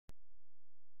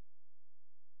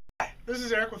This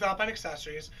is Eric with Alpine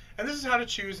Accessories, and this is how to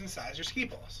choose and size your ski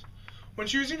poles. When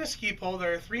choosing a ski pole,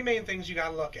 there are three main things you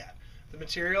gotta look at: the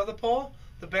material of the pole,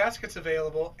 the baskets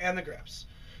available, and the grips.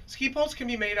 Ski poles can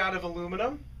be made out of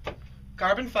aluminum,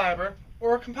 carbon fiber,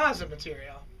 or a composite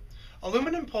material.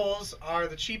 Aluminum poles are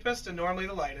the cheapest and normally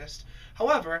the lightest.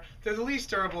 However, they're the least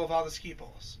durable of all the ski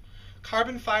poles.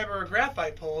 Carbon fiber or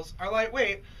graphite poles are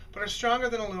lightweight, but are stronger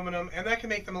than aluminum, and that can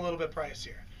make them a little bit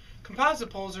pricier. Composite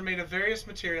poles are made of various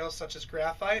materials such as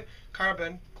graphite,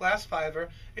 carbon, glass fiber,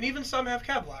 and even some have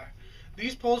Kevlar.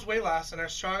 These poles weigh less and are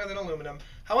stronger than aluminum.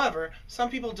 However,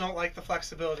 some people don't like the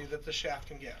flexibility that the shaft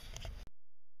can give.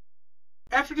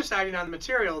 After deciding on the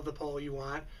material of the pole you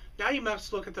want, now you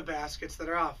must look at the baskets that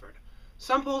are offered.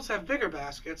 Some poles have bigger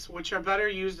baskets, which are better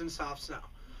used in soft snow.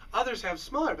 Others have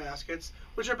smaller baskets,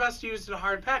 which are best used in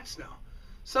hard packed snow.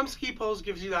 Some ski poles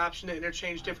gives you the option to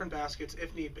interchange different baskets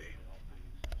if need be.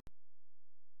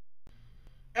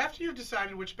 After you've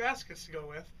decided which baskets to go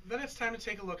with, then it's time to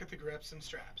take a look at the grips and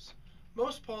straps.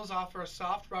 Most poles offer a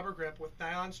soft rubber grip with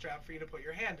nylon strap for you to put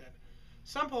your hand in.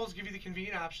 Some poles give you the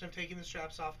convenient option of taking the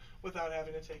straps off without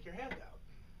having to take your hand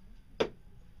out.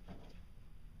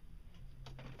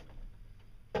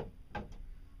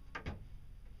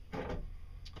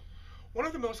 One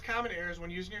of the most common errors when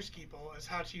using your ski pole is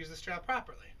how to use the strap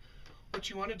properly. What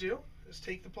you want to do is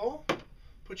take the pole,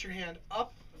 put your hand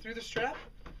up through the strap,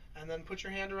 and then put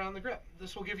your hand around the grip.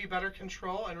 This will give you better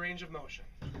control and range of motion.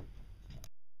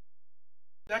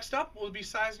 Next up will be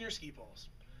sizing your ski poles.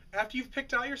 After you've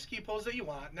picked out your ski poles that you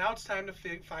want, now it's time to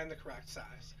find the correct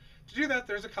size. To do that,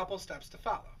 there's a couple steps to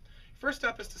follow. First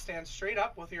step is to stand straight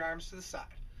up with your arms to the side.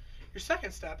 Your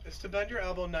second step is to bend your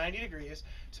elbow 90 degrees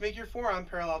to make your forearm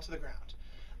parallel to the ground.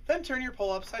 Then turn your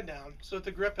pole upside down so that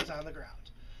the grip is on the ground.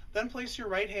 Then place your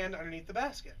right hand underneath the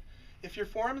basket. If your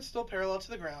forearm is still parallel to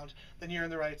the ground, then you're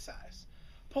in the right size.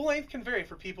 Pole length can vary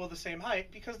for people of the same height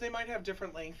because they might have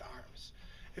different length arms.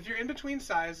 If you're in between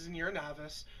sizes and you're a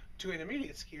novice to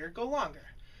intermediate skier, go longer.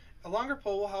 A longer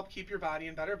pole will help keep your body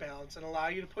in better balance and allow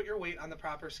you to put your weight on the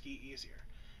proper ski easier.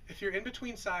 If you're in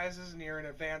between sizes and you're an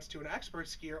advanced to an expert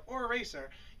skier or a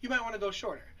racer, you might want to go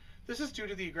shorter. This is due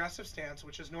to the aggressive stance,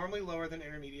 which is normally lower than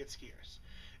intermediate skiers.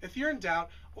 If you're in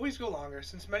doubt, always go longer,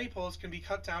 since many poles can be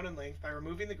cut down in length by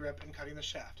removing the grip and cutting the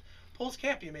shaft. Poles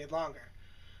can't be made longer.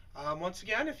 Once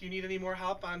again, if you need any more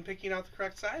help on picking out the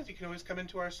correct size, you can always come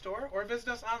into our store or visit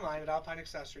us online at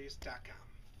alpineaccessories.com.